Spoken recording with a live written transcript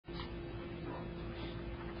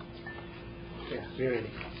Yeah, really.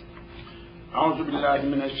 أعوذ بالله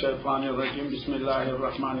من الشيطان الرجيم بسم الله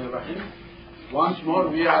الرحمن الرحيم. Once more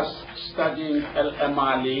we are studying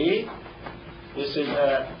Al-Amali. This is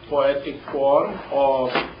a poetic form of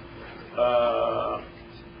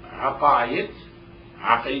aqaid,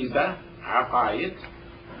 aqaid,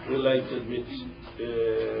 related with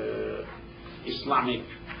Islamic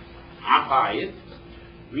aqaid.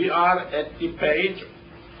 We are at the page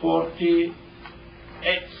 47,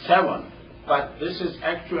 but this is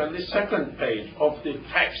actually the second page of the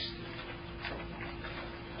text.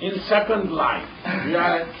 In second line, we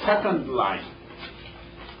are at second line.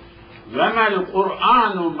 وَمَا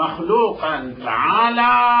الْقُرْآنُ مَخْلُوقًا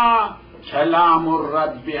تَعَالَى كَلَامُ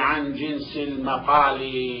الرَّبِّ عَنْ جِنْسِ الْمَقَالِ.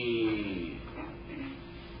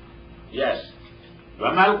 Yes.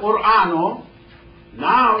 وَمَا الْقُرْآنُ.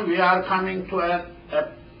 Now we are coming to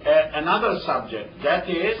another subject, that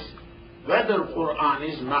is whether Quran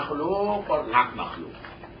is makhluk or not makhluk.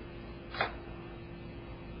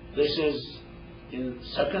 This is in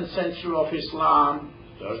 2nd century of Islam,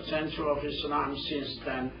 3rd century of Islam. Since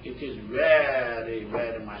then it is very,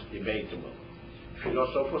 very much debatable.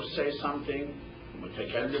 Philosophers say something,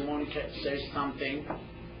 mutakallimun say something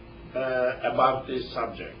about this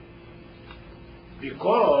subject.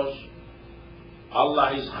 Because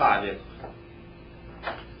Allah is Khaliq,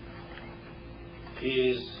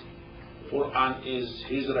 Quran is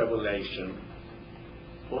His revelation,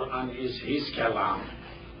 Quran is His kalam.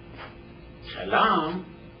 Kalam,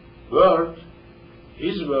 word,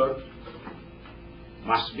 His word,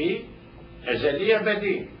 must be azali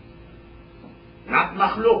abadi, not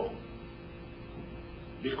makhluk,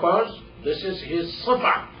 because this is His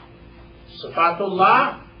sifat.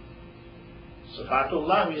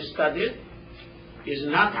 Sifatullah we studied, is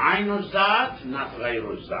not aynul zat, not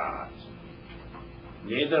ghayrul zat.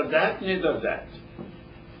 Neither that, neither that.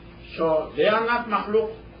 So they are not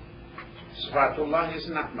makhluk. Sifatullah is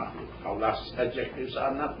not makhluk. Allah's adjectives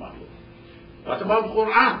are not makhluk. What about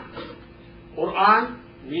Quran? Quran,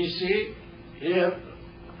 we see here,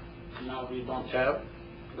 now we don't have,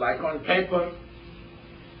 like on paper,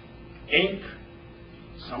 ink,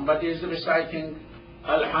 somebody is reciting,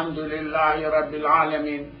 Alhamdulillahi Rabbil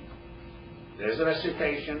Alameen. There is a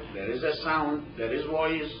recitation, there is a sound, there is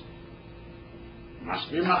voice.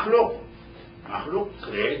 Must be makhluk. Makhluk,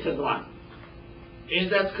 created one. Is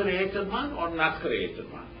that created one or not created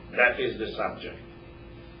one? That is the subject.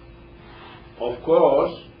 Of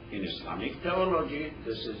course, in Islamic theology,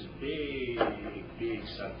 this is big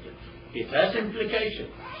subject. It has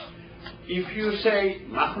implication. If you say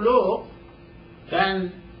makhluk,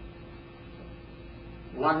 then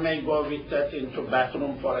one may go with that into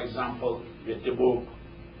bathroom, for example, with the book,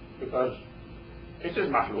 because it is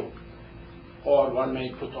makhluk. Or one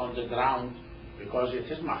may put on the ground because it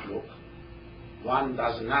is makhluk. One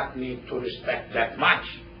does not need to respect that much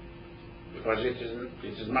because it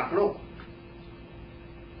is makhluk.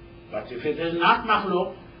 But if it is not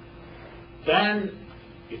makhluk, then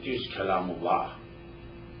it is kalamullah.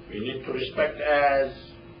 We need to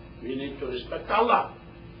respect Allah,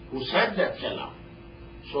 who said that kalam.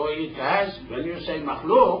 So it has, when you say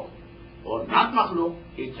makhluk or not makhluk,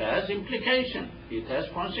 it has implication, it has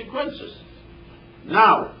consequences.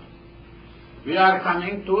 Now, we are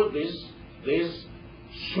coming to this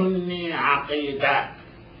Sunni Aqidah.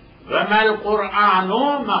 وَمَا الْقُرْآنُ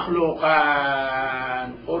مَخْلُوقًا.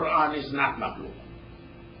 Quran is not makhluk.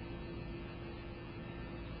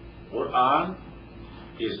 Quran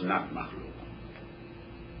is not makhluk.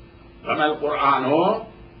 وَمَا الْقُرْآنُ.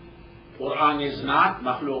 Quran is not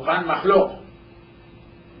makhluqan makhluk.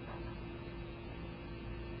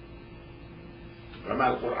 وَمَا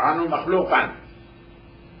الْقُرْآنُ مَخْلُوقًا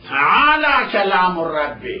تعالى كلام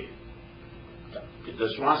الرب.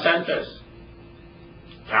 This one sentence.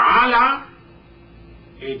 تعالى,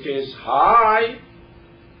 it is high,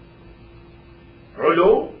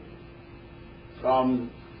 ulu, from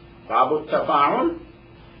Babu Tafa'ul.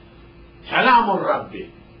 كلام الرب,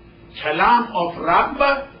 kalam of Rabb,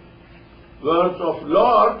 word of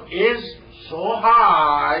Lord, is so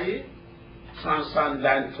high,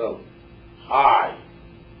 transcendental, high.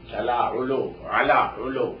 كلا علو على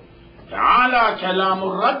علو. تعالى كلام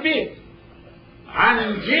الرب عن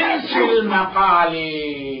جنس المقال.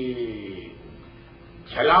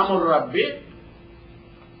 كلام الرب,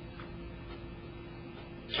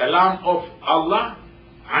 kalam of Allah,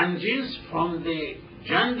 عن جنس, from the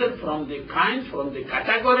gender, from the kind, from the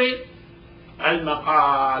category,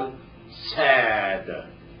 المقال, sad.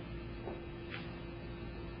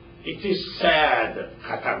 It is sad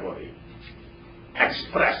category.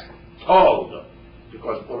 Expressed, told,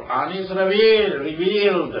 because Quran is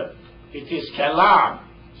revealed. It is kalam,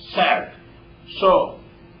 said. So,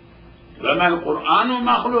 وما القرآن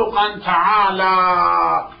مخلوقا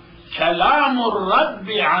تعالى كلام الرب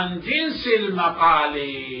عن جنس المقال.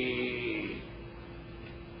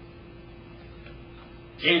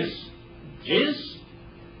 Jins,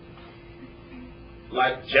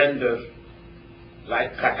 like gender,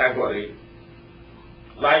 like category,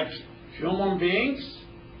 like human beings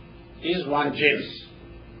is one jins.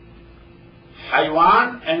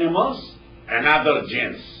 Haywan, animals, another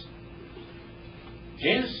jins.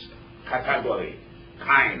 Jins, category,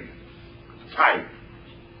 kind, type.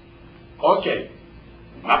 Okay.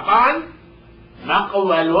 Maqal,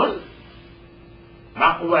 maqwalun.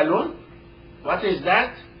 What is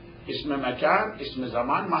that? Ism makan, ism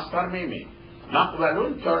zaman, masdar mimi.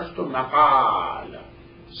 Maqwalun turns to maqal,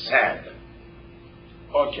 said.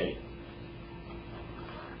 Okay.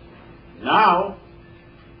 Now,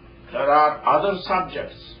 there are other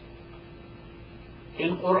subjects.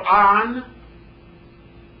 In Quran,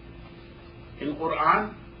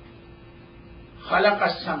 خلق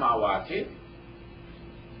السماوات,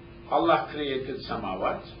 Allah created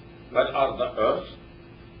samawat, والأرض, earth.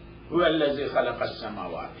 هو الذي خلق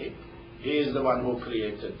السماوات, He is the one who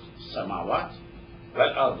created samawat,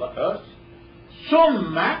 والأرض, earth.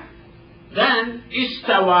 ثم, then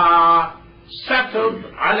استوى, settled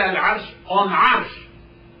على العرش, on arsh.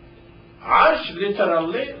 Arsh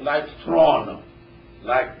literally like throne,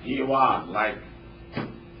 like diwan, like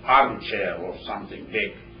armchair or something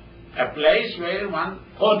big. A place where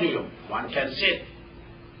podium, one can sit.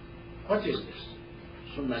 What is this?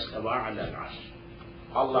 ثم استوى على العرش.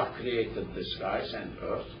 Allah created the skies and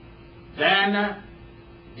earth. Then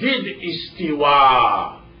did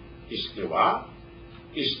istiwa. Istiwa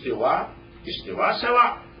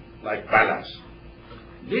sawa, like balance.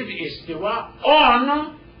 Did istiwa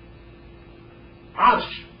on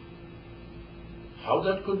arsh. How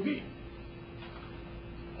that could be?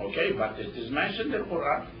 Okay, but it is mentioned in the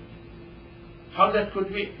Quran. How that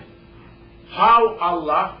could be? How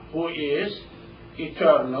Allah, who is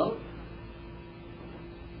eternal,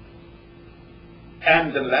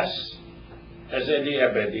 endless, azali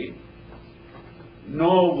abadi,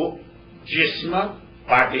 no jism,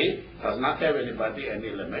 body, does not have any body, any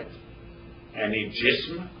limit, any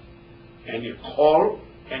jism, any call,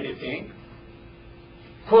 anything,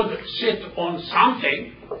 could sit on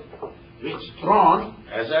something which throne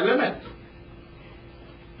has a limit.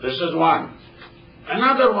 This is one.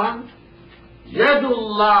 Another one,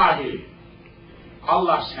 Yadullahi,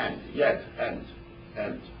 Allah's hand, yad,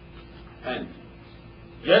 hand.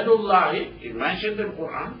 Yadullahi, it mentioned in the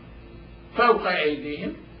Quran, فوق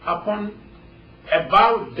أيديهم, upon,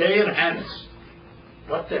 above their hands.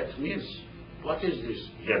 What that means? What is this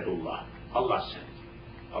Yadullah? Allah's hand.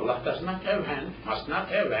 Allah does not have hand, must not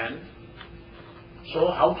have hand.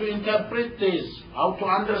 So how to interpret this? How to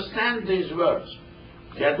understand these words?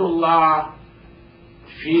 Yadullah,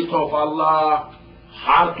 feet of Allah,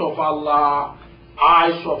 heart of Allah,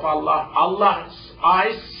 eyes of Allah. Allah's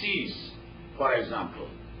eyes sees, for example.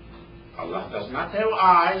 Allah does not have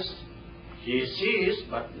eyes. He sees,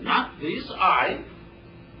 but not this eye,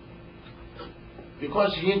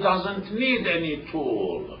 because He doesn't need any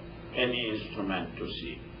tool, any instrument to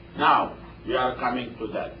see. Now, we are coming to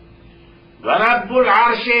that. Rabbul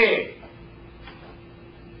Arshi,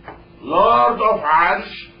 Lord of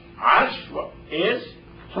Arsh. Arsh is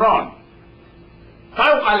throne.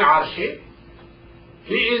 Fawq al-Arshi,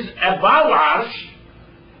 He is above Arsh,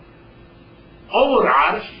 over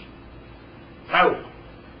Arsh, Fawq,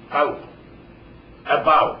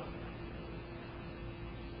 above.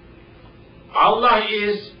 Allah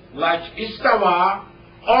is like istawa,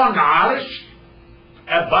 on Arsh,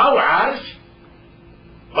 above Arsh,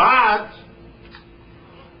 but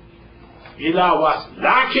bila wasf,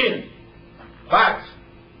 lakin, but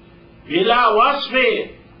bila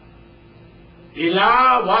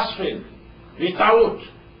wasfin, without,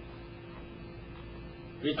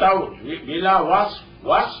 bila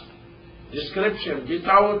wasf, description,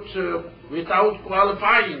 without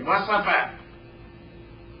qualifying, wasafa.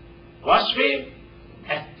 Wasfi,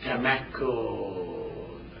 التمكن,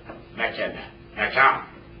 مكان,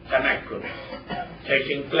 تمكن,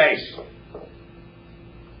 taking place,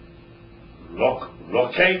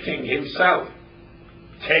 locating himself,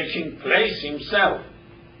 taking place himself,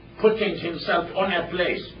 putting himself on a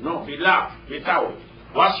place. No, without.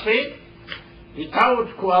 Wasfi, without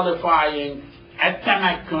qualifying,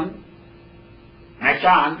 التمكن,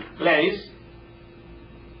 مكان, place.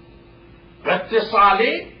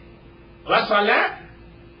 واتصالي, وصل,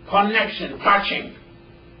 connection, touching.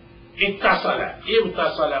 اتصل,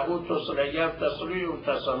 يتصل,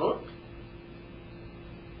 يتصل,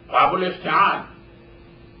 Babul iftial,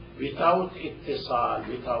 without ittisal,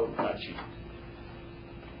 without touching.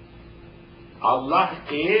 Allah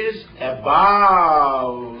is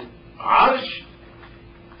above Arsh,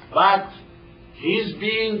 but His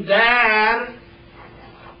being there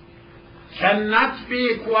cannot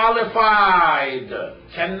be qualified,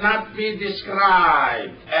 cannot be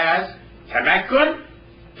described as tamakkun,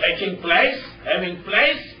 taking place, having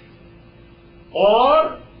place,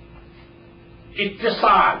 or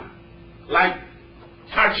ittisal, like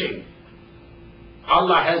touching.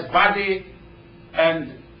 Allah has body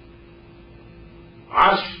and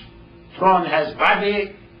Arsh throne has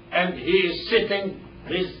body and He is sitting,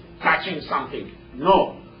 He is touching something.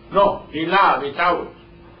 No, bila, without.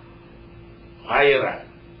 غيره.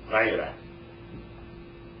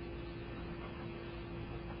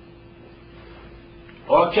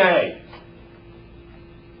 Okay.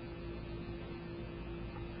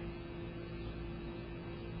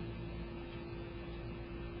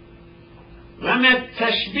 وما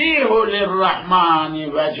التشبيه للرحمن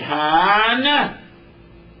وجهان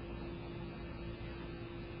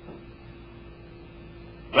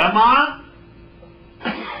وما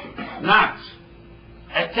not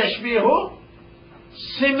التشبيه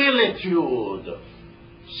similitude,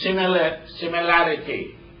 similarity,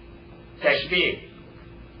 تشبيه,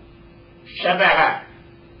 شبه,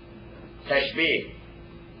 تشبيه,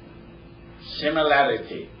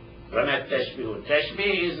 similarity. وما التشبيه?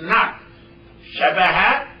 تشبيه is not شبه,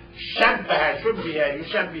 شبه, شبه,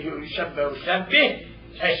 يشبه, يشبه, يشبه,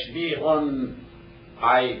 تشبيه.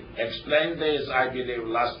 I explained this, I believe,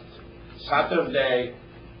 last Saturday.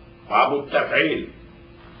 باب التفعيل.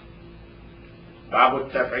 باب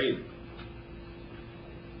التفعيل.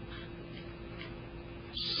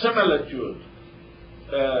 Similitude.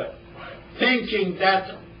 Thinking that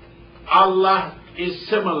Allah is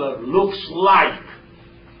similar, looks like.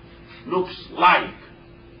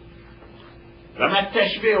 وما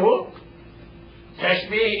التشبيه?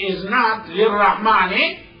 تشبيه is not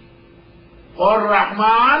للرحمن, for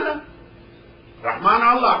Rahman, Rahman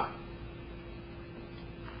Allah.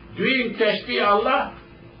 Doing tashbih Allah,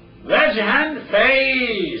 wajhan,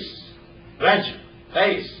 face, wajh,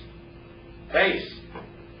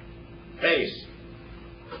 face.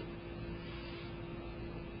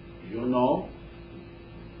 You know,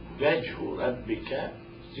 wajhu rabbika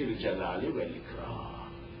zil jalali wal ikram.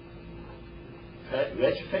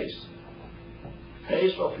 Wajh,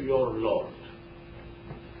 face of your Lord.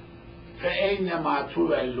 فَأَيْنَمَا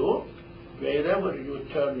تُوَلُّوا, wherever you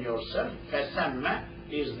turn yourself, فَسَمَّ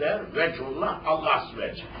is there, Wajhullah, Allah's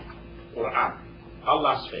wajh. Quran,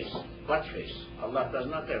 Allah's face. What face? Allah does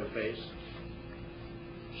not have a face.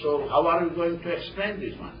 So how are you going to explain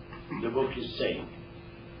this one? The book is saying.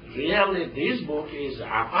 Really, this book is a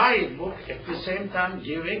aqaid book, at the same time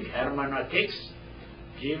giving hermeneutics,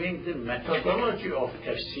 giving the methodology of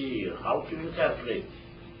tafsir, how to interpret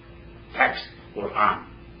text, Quran.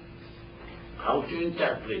 How to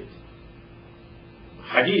interpret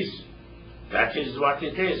hadith. That is what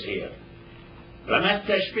it is here. وَمَا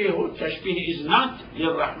التَّشْبِيهُ? Tashbih is not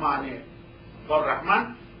للرحمن, for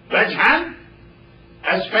Rahman, wajhan,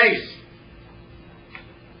 as face.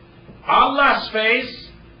 Allah's face,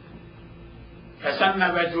 فَسَمَّ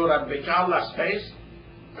وَجْهُ رَبِّكَ, Allah's face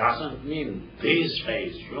doesn't mean this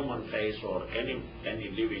face, human face, or any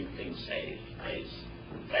living thing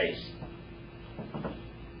face.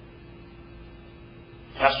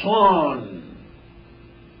 Fasun,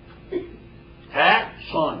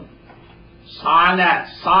 sana,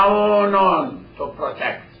 saunun, to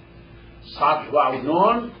protect,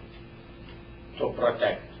 sadwaunun, to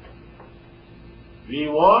protect. We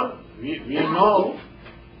know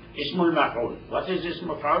ismul maf'ul. What is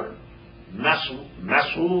ismul maf'ul?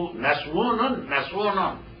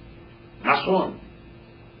 Masun.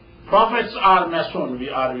 Prophets are masun. We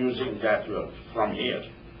are using that word from here.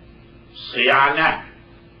 Siyana,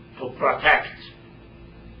 to protect,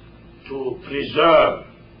 to preserve.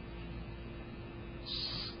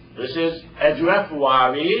 This is ajwaf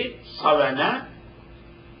wawi savana.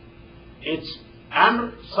 It's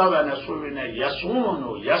amr savana suvina yasunu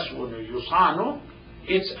yusanu.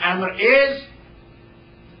 Its amr is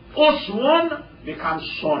uswun, becomes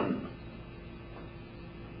sun.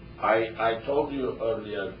 I told you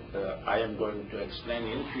earlier, I am going to explain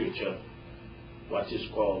in future what is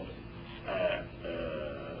called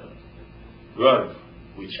verb,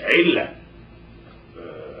 which illa,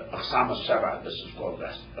 aqsam al-sab'a, this is called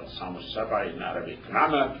aqsam al-sab'a in Arabic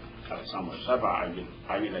grammar. Aqsam al-sab'a,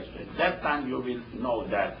 I will explain. That time you will know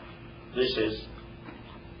that this is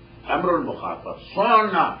amr al-mukhatab.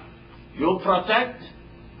 Sunna, you protect,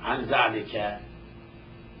 and dhalika,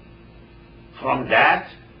 from that,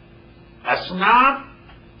 asnaf,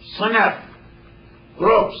 sunaf,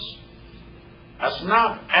 groups.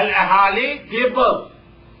 Asnaf, al-ahali, people.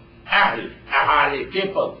 Ahl, ahali,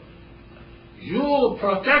 people. You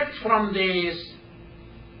protect from these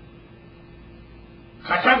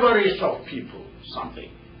categories of people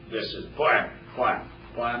something. This is poem.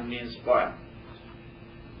 Poem means poem.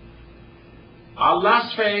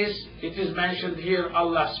 Allah's face, it is mentioned here,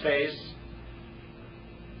 Allah's face,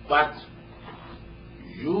 but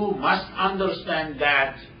you must understand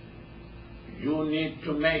that you need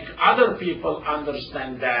to make other people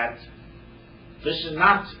understand that this is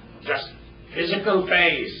not just physical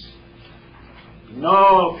face.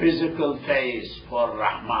 No physical face for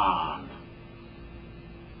Rahman.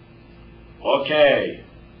 Okay.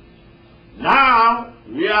 Now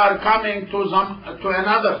we are coming to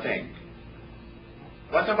another thing.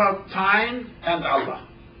 What about time and Allah?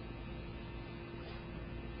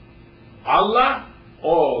 Allah,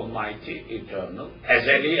 Almighty, Eternal,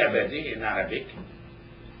 Azali, Abadi in Arabic.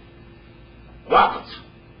 Waqt.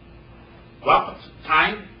 Waqt,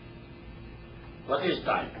 time. What is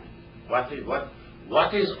time? What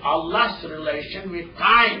is Allah's relation with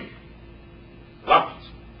time? Waqt.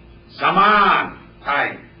 Zaman,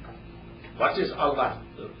 time. What is Allah's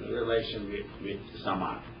relation with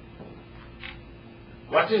Zaman?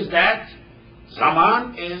 What is that?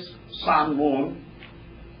 Zaman is sun, moon,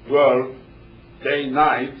 world, day,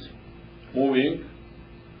 night, moving.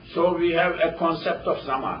 So we have a concept of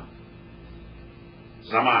Zaman.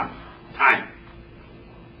 Zaman, time.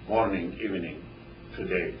 Morning, evening,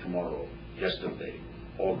 today, tomorrow, yesterday,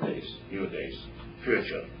 old days, new days,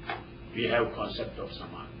 future. We have concept of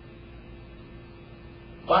Zaman.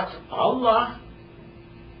 But Allah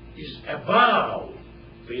is above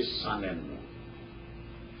this sun and moon.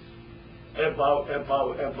 Above,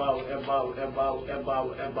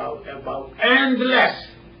 endless.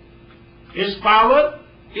 His power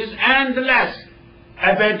is endless.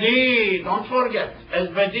 Abadi, don't forget.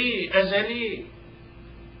 Abadi, Azali.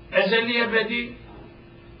 Azali, Abadi.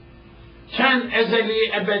 Can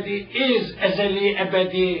Azali, Abadi, is Azali,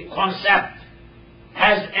 Abadi concept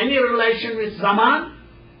has any relation with Zaman?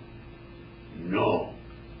 No,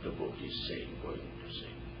 the book is going to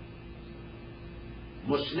say.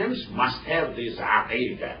 Muslims must have this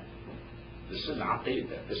aqidah. This is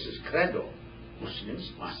aqidah, this is credo.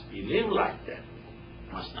 Muslims must believe like that,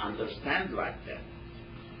 must understand like that.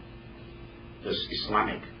 This is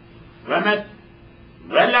Islamic.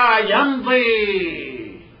 وَلَا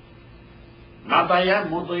يَمْضِي مَضَيَ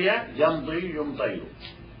مُضِيَ يَمْضِي يُمْضِيُ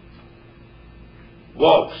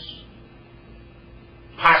walks,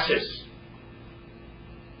 passes.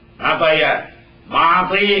 مضي,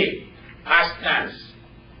 ماضي, past tense.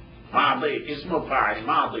 ماضي, اسم فاعل,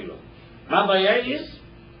 ماضي. مضي is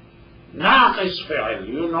ناقص فعل.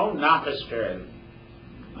 You know ناقص فعل.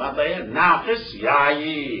 مضي ناقص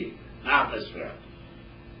ياي. ناقص فعل.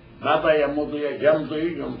 مضي مضي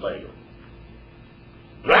يمضي يمضي.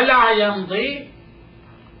 ولا يمضي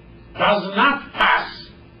does not pass.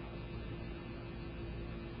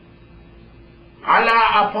 على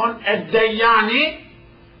upon الديان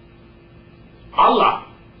Allah.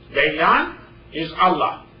 Dayan is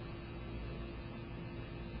Allah.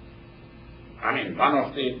 I mean, one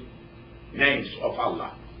of the names of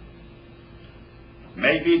Allah.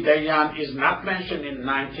 Maybe Dayan is not mentioned in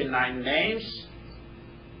 99 names.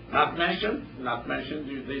 Not mentioned.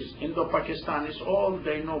 These Indo-Pakistanis, all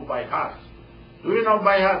they know by heart. Do you know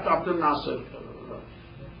by heart Abdul Nasser?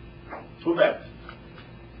 Too bad.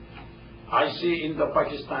 I see in the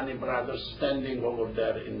Pakistani brothers standing over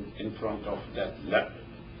there in front of that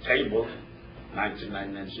table,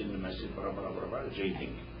 99 names in the masjid,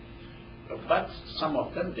 reading. But some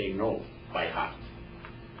of them they know by heart.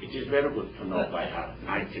 It is very good to know by heart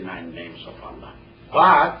 99 names of Allah.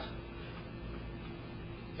 But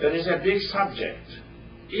there is a big subject.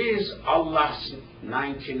 Is Allah's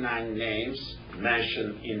 99 names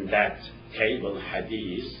mentioned in that table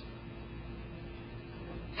hadith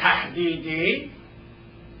tahdidi,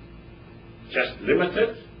 just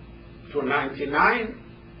limited to 99,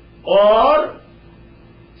 or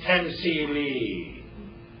tamsili?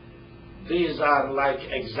 These are like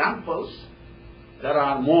examples. There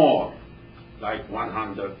are more, like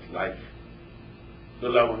 100, like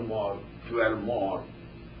 11 more, 12 more.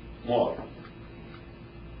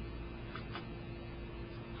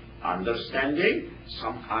 Understanding,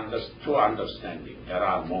 two understanding, there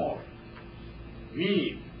are more.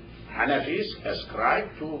 We Hanafis ascribe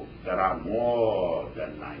to there are more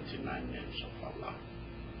than 99 names of Allah.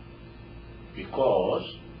 Because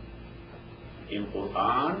in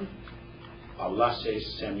Quran Allah says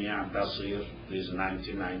Sami' Basir, these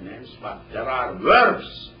 99 names, but there are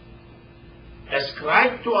verbs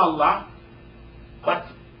ascribed to Allah, but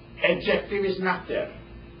adjective is not there.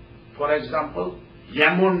 For example,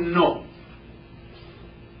 yamunnu.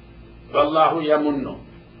 Wallahu yamunnu.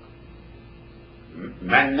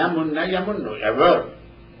 Manna munna yamunnu, a verb.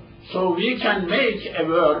 So we can make a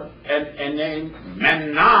verb and a name,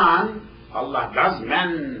 Mannan. Allah does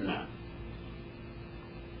man,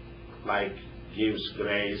 like gives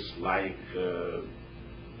grace, like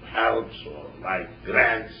helps, or like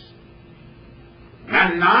grants.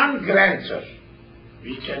 Mannan, granter.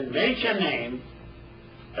 We can make a name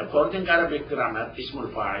according to Arabic grammar,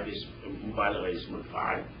 Ismul Fa'il, Mubalagha Ismul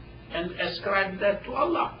Fa'il, and ascribe that to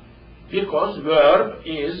Allah. Because verb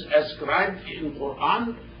is ascribed in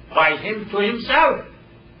Quran by him to himself.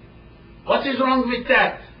 What is wrong with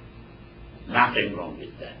that? Nothing wrong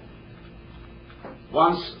with that.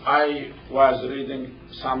 Once I was reading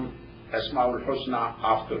some Asma'ul Husna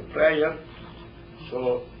after prayer,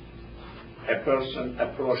 so a person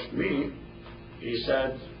approached me. He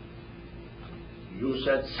said, "You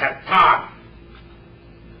said Sattar.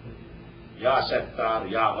 Ya Sattar,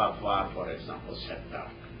 Ya Ghaffar, for example, Sattar.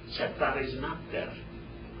 Sattar is not there,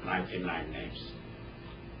 99 names.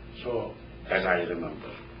 So, as I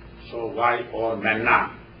remember. So why, or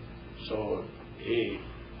Manna? So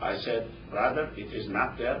I said, brother, it is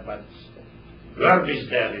not there, but verb is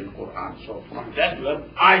there in Quran. So from that verb,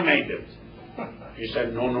 I made it. He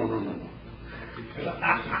said, no.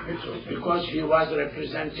 Because he was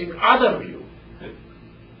representing other view.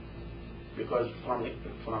 Because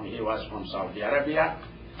he was from Saudi Arabia.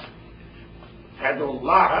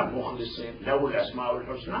 Hadullah mukhlisin lahu al-asma'ul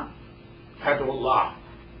husna. Hadullah.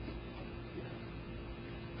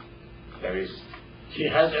 He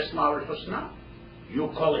has Asma'ul Husna. You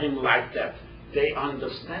call him like that. They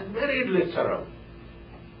understand very literal.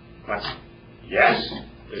 But yes,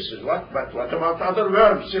 this is what. But what about other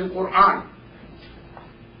verbs in Quran?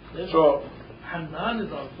 So Hannan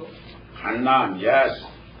is also. Hannan, yes,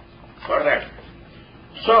 correct.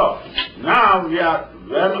 So now we are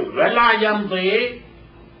Wala Yamdi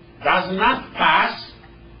does not pass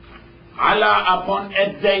ala upon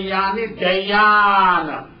ad-Dayani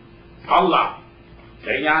Dayan. Allah.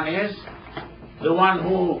 Dayan is the one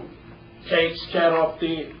who takes care of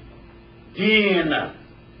the deen.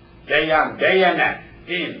 Dayan, Dayana,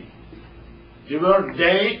 deen. The word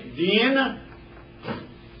deen,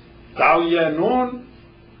 Dalyanun,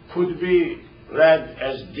 could be read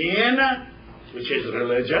as deen, which is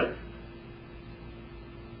religion.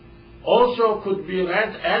 Also could be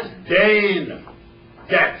read as dain,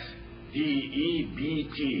 debt,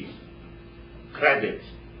 D-E-B-T, credit,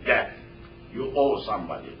 debt. You owe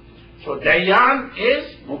somebody. So Dayan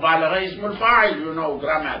is Mubalagha Ismul Fa'il, you know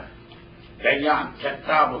grammar. Dayan,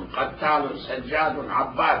 Kattabun, Qattalun, Sajjadun,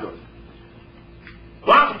 Abbadun.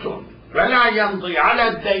 Waqtun, Wala Yamdi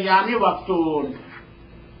ala Dayani Waqtun.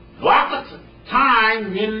 Waqt,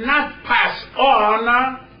 time will not pass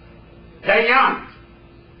on Dayan.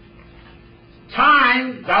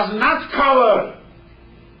 Time does not cover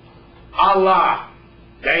Allah,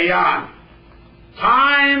 Dayan.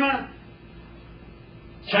 Time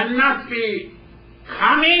cannot be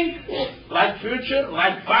coming like future,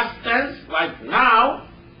 like past tense, like now,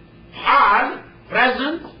 hal,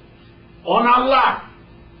 present, on Allah.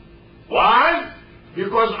 Why?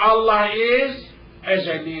 Because Allah is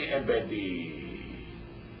Azali Abadi.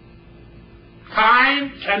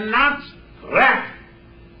 Time cannot wrap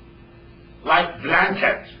like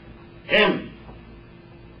blanket him.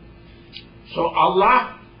 So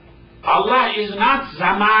Allah is not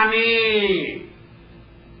Zamani.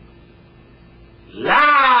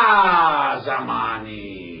 La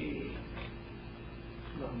Zamani.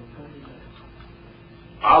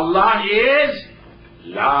 Allah is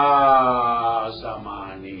La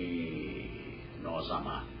Zamani. No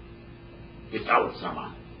Zaman. Without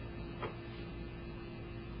Zaman.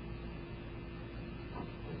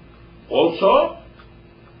 Also,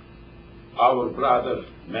 our brother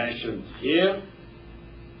mentioned here,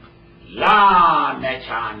 La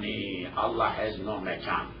Mekani. Allah has no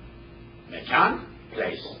Mekan. Mekan,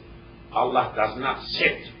 place. Allah does not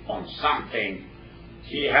sit on something.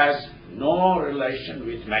 He has no relation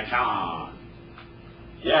with Mekan.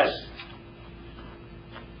 Yes.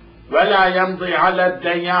 ولا يمضي على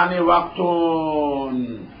الديان وقت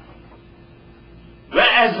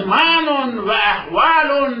وأزمان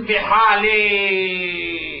وأحوال بحالي.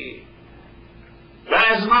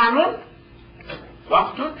 وأزمان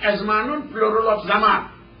وقت أزمان plural of zaman.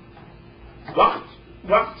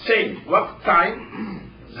 Waqt same, waqt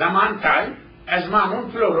time, zaman time,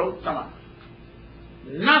 azmanun plural, zaman.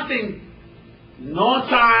 nothing, no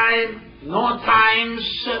time, no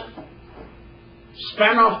times,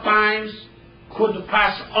 span of times could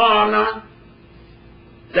pass on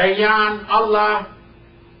Dayan Allah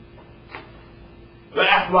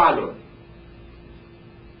وأحوال.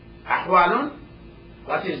 أحوال,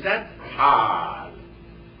 what is that? Hal,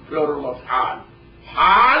 plural of hal.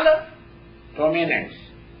 Hal, two meanings.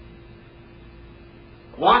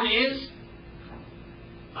 One is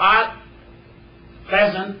hal,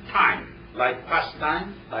 present time, like past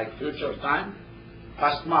time, like future time,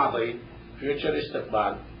 past madi, future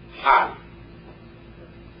istiqbal, hal.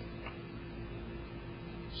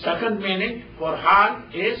 Second meaning for hal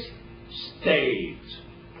is state,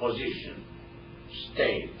 position,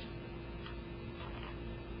 state,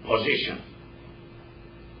 position.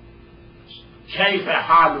 كيف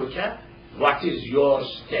حالك? What is your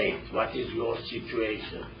state? What is your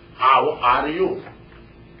situation? How are you?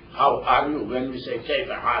 How are you? When we say كيف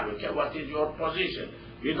حالك, what is your position?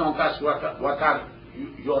 We don't ask what are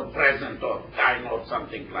your present or time or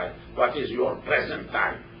something like. What is your present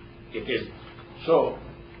time? It is so.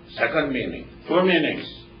 Second meaning, two meanings.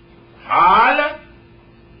 Hal,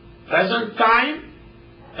 present time,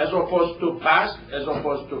 as opposed to past, as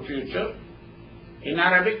opposed to future. In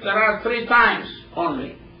Arabic, there are three times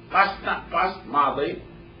only. Past, madi,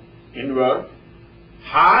 in verb.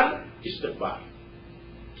 Hal, istiqbal.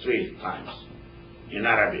 Three times in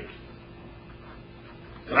Arabic.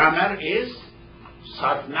 Grammar is,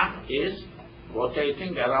 sarf is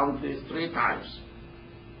rotating around these three times.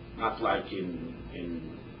 Not like in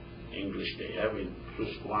English they have in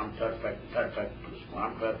plusquamperfect, perfect,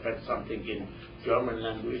 plusquamperfect, something in German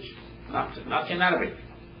language. Not in Arabic.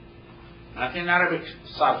 Not in Arabic,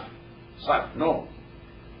 sarf, no.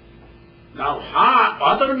 Now,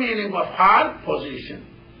 other meaning of hal, position.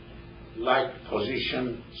 Like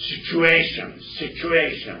position,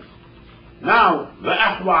 situation. Now,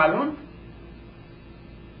 وأحوال,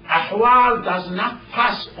 ahwal does not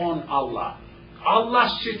pass on Allah.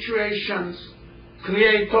 Allah's situations,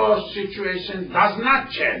 Creator's situation does not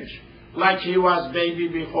change. Like he was baby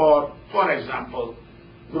before, for example,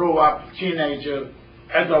 grew up, teenager,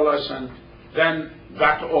 adolescent, then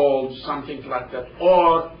got old, something like that,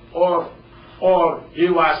 or he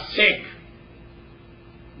was sick,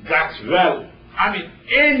 got well. I mean,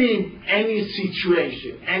 any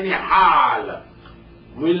situation, any hal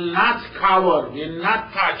will not cover, will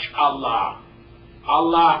not touch Allah.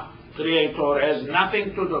 Allah, Creator, has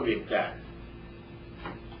nothing to do with that.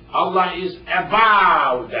 Allah is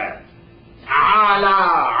above that. Ta'ala,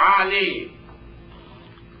 Ali.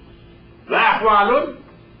 وأحوال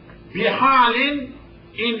بحال,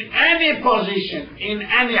 in any position, in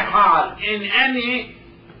any hal, in any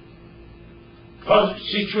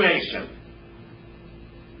situation.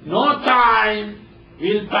 No time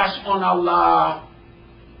will pass on Allah.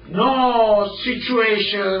 No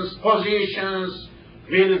situations, positions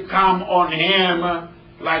will come on Him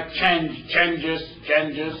like changes.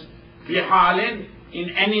 Bihalin, in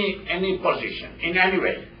any position, in any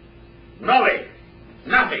way. No way.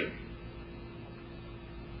 Nothing.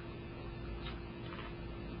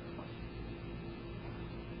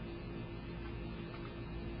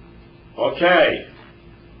 Okay.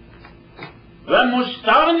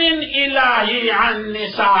 ومستغن إلهي عن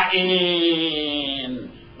نساء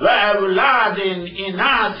وأولاد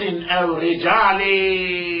إناث أو رجال.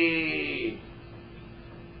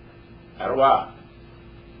 Arwa,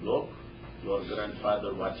 look, your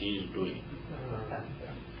grandfather, what he is doing.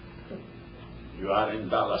 You are in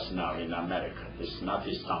Dallas now, in America. It's not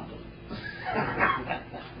Istanbul.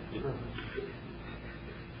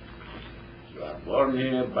 You are born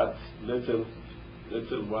here, but little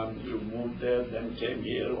one, you moved there, then came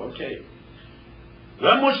here, okay.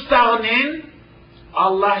 ومستغن,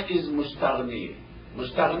 Allah is mustaghni.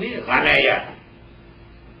 Mustaghni, ghanaya.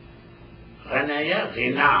 Ghanaya,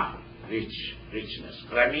 ghina, richness.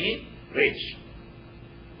 Ghani, rich.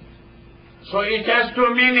 So it has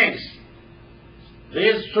two meanings.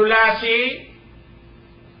 This sulasi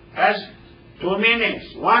has two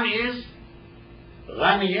meanings. One is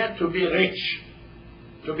ghaniya, to be rich,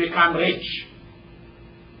 to become rich.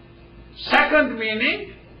 Second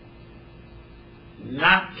meaning,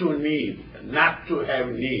 not to need, not to have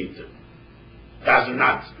need, does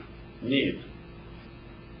not need.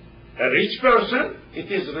 A rich person,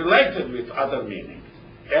 it is related with other meaning.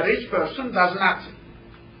 A rich person does not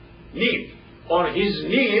need, or his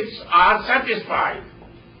needs are satisfied.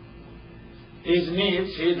 His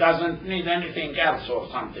needs, he doesn't need anything else or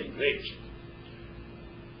something, rich.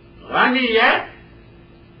 Ghaniya,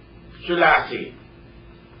 sulasi.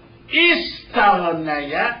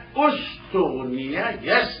 استغني استغني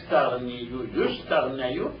يستغني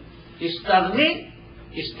يستغني استغني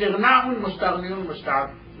استغناء مستغني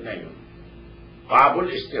مستغني باب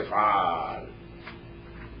الاستفعال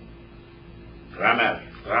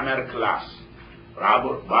grammar class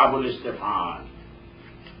باب الاستفعال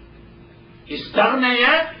استغني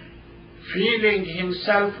feeling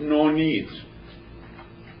himself no need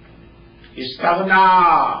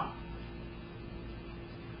استغنى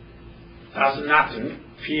does not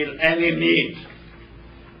feel any need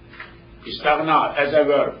استغنى as a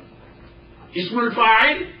verb اسم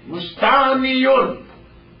الفاعل مستغني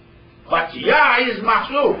but ya is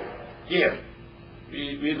محذوف here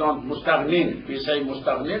we don't مستغنين we say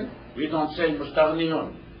مستغنين we don't say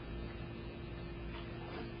مستغنيون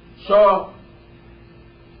so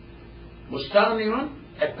مستغنيون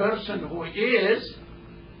a person who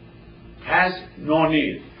has no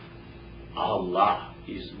need Allah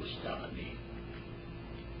is مستغني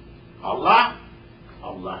Allah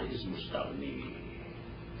is مستغني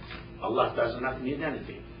Allah does not need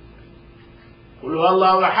anything قل هو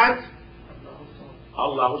الله أحد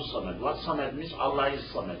Allah is Samad. What Samad means? Allah is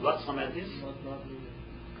Samad. What Samad is?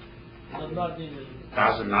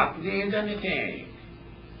 Does not need anything.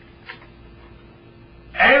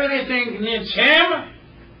 Everything needs Him,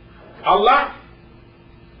 Allah,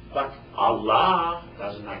 but Allah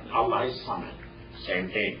does not. Allah is Samad. Same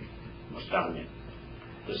thing. Mustaghnin.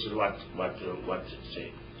 This is what it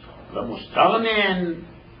says. The Mustaghnin,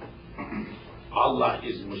 Allah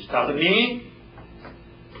is Mustaghni.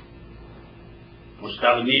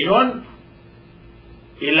 Mustaghniyun,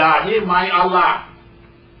 Ilahi, my Allah.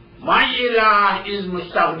 My Ilah is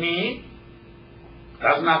Mustaghni,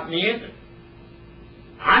 does not need.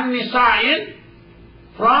 An Nisa'in,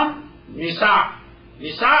 from Nisa.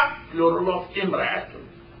 Nisa, plural of Imra'atun.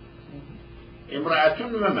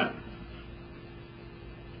 Imra'atun, women.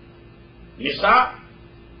 Nisa,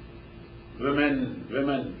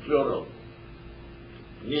 women, plural.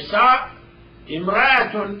 Nisa,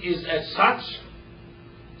 Imra'atun is as such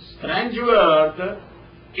strange word,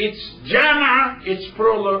 its jama, its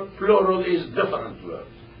plural is different word.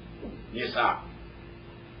 Nisa.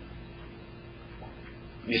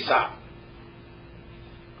 Nisa.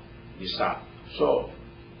 Nisa. So,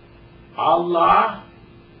 Allah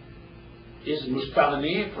is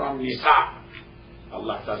mustaghni from Nisa.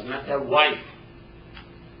 Allah does not have wife.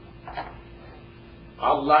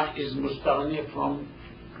 Allah is mustaghni from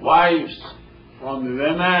wives, from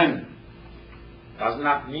women. Does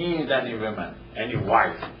not need any women, any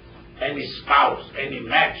wife, any spouse, any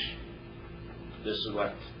match. This is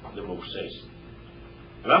what the book says.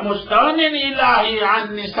 وَمُسْتَغْنٍ إِلَهِ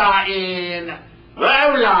عَنْ نِسَاءٍ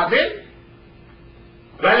وَأَوْلَادٍ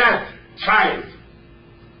ولد, child.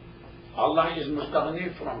 Allah is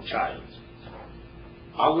mustaghni from child.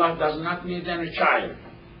 Allah does not need any child.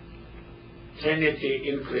 Trinity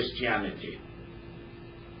in Christianity.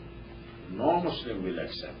 No Muslim will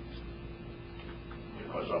accept.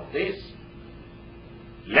 Because of this,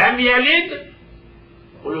 لم يلد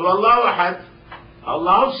قل هو الله أحد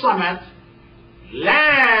الله الصمد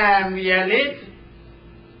لم يلد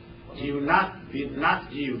did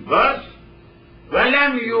not give birth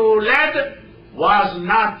ولم يولد was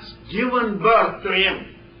not given birth to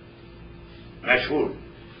him. مشهور.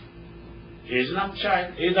 He is not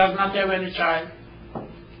child. He does not have any child.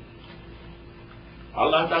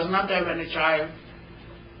 Allah does not have any child.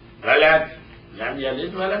 ولد لم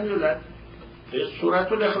يلد ولم يولد. This Surah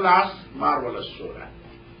Al-Ikhlas, marvelous surah.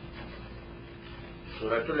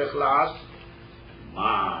 Surah Al-Ikhlas,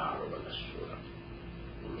 marvelous surah.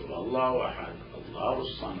 قل هو الله أحد الله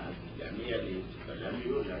الصمد لم يلد ولم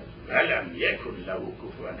يولد ولم يكن له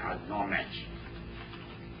كفوا أحد. No match.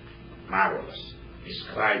 Marvelous.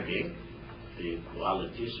 Describing the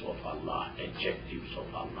qualities of Allah, adjectives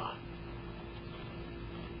of Allah.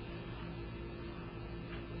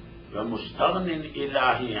 ومستغن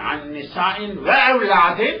إلهي عن نساء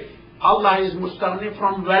وأولاد. Allah is mustaghni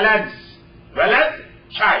from walads. Walad,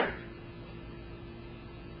 child.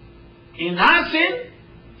 Inasin,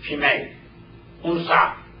 female.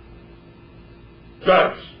 Unsa,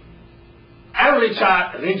 girls. Every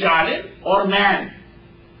child, rijalin or man.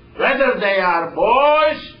 Whether they are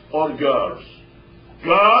boys or girls.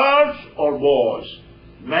 Girls or boys.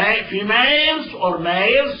 Females or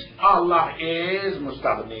males, Allah is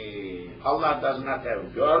mustaghni. Allah does not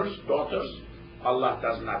have girls, daughters. Allah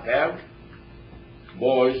does not have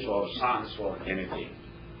boys or sons or anything.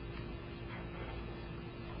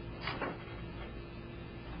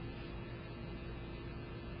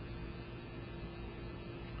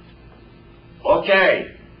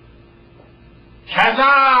 Okay.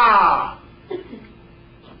 Kaza.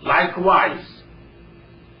 Likewise.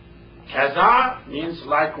 Kaza means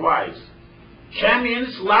likewise. Ka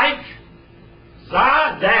means like.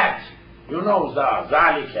 Za, that. You know za,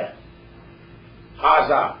 zalika.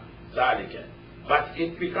 Haza, zalika. But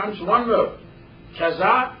it becomes one word.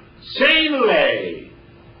 Kaza, same way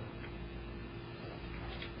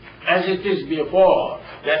as it is before.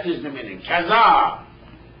 That is the meaning. Kaza,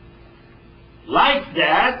 like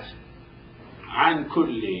that. An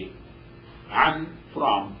kulli, an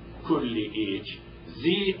from kulli each.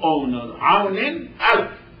 The owner, awnin,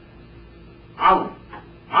 help.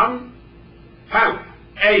 Awn, help,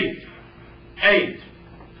 aid,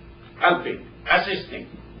 helping, assisting.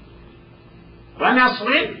 Wa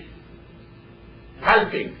nasrin,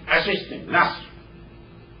 helping, assisting, nasr.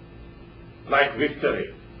 Like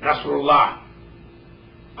victory, Nasrullah.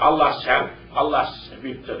 Allah's help, Allah's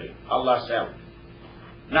victory, Allah's help.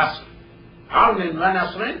 Nasr. Awnin wa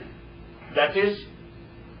nasrin, that is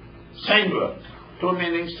same word. Two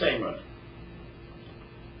meanings, same word.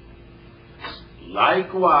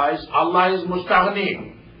 Likewise, Allah is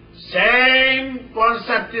mustaghni. Same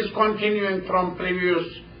concept is continuing from previous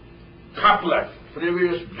couplet,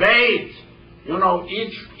 previous bait. You know,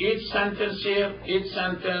 each sentence here, each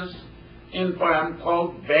sentence in poem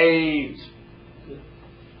called bait.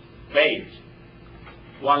 Bait.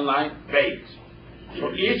 One line, bait.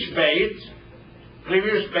 So each bait,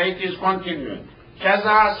 previous bait is continuing.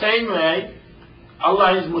 Kaza, same way,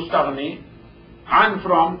 Allah is mustaghni. And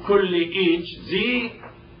from kulli each, the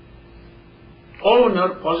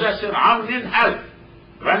owner, possessor, amrin, help.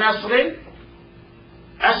 Wa nasrin,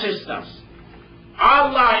 assistance.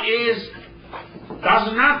 Allah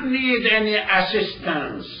does not need any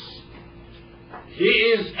assistance. He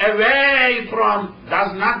is away from,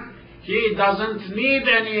 he doesn't need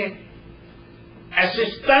any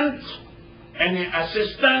assistance,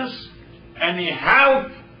 any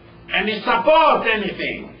help, any support,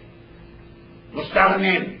 anything.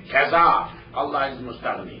 Mustaghnin, kaza, Allah is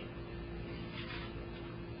mustaghni.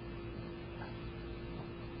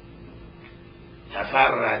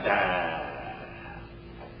 Tafarrada.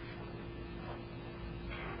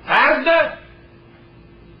 Fard,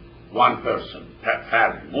 one person.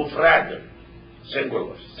 Fard, mufrad,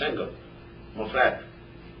 single, mufrad.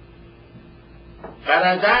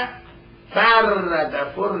 Farada,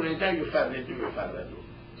 furrida, yufarridu.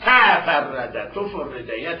 تفرد تفرد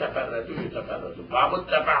يتفرد باب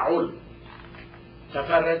التفاعل.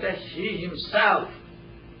 تفرد, he himself,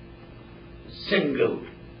 single,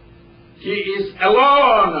 he is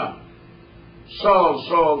alone,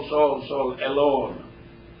 soul, alone.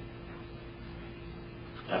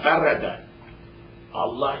 تفرد,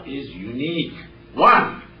 Allah is unique,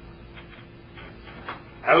 one,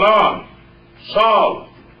 alone, soul.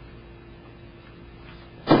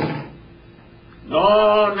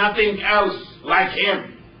 No, nothing else like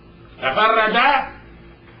him. Tafarrada,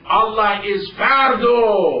 Allah is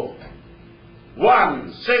fardu,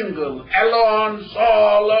 one, single, alone,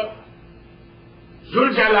 sole.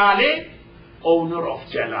 Zul Jalali, owner of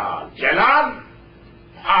Jalal. Jalal,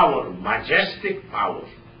 power, majestic power,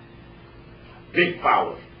 big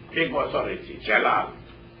authority, Jalal.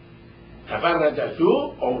 Tafarrada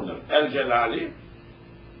to owner, Al Jalali,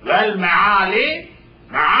 Wal Ma'ali,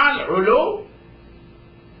 Ma'al Ulu,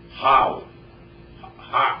 high.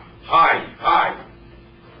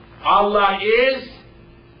 Allah is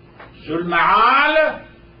Zul Ma'al,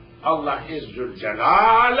 Allah is Zul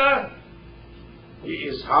Jalal, He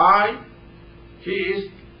is high, He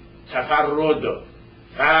is Tafarrud,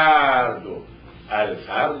 Fardu,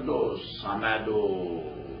 Al-Fardu Samadu,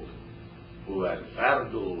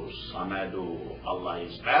 Al-Fardu Samadu, Allah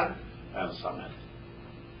is Fard and Samad.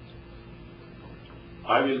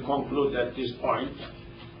 I will conclude at this point,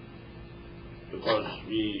 because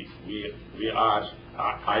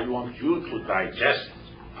I want you to digest,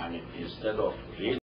 instead of reading.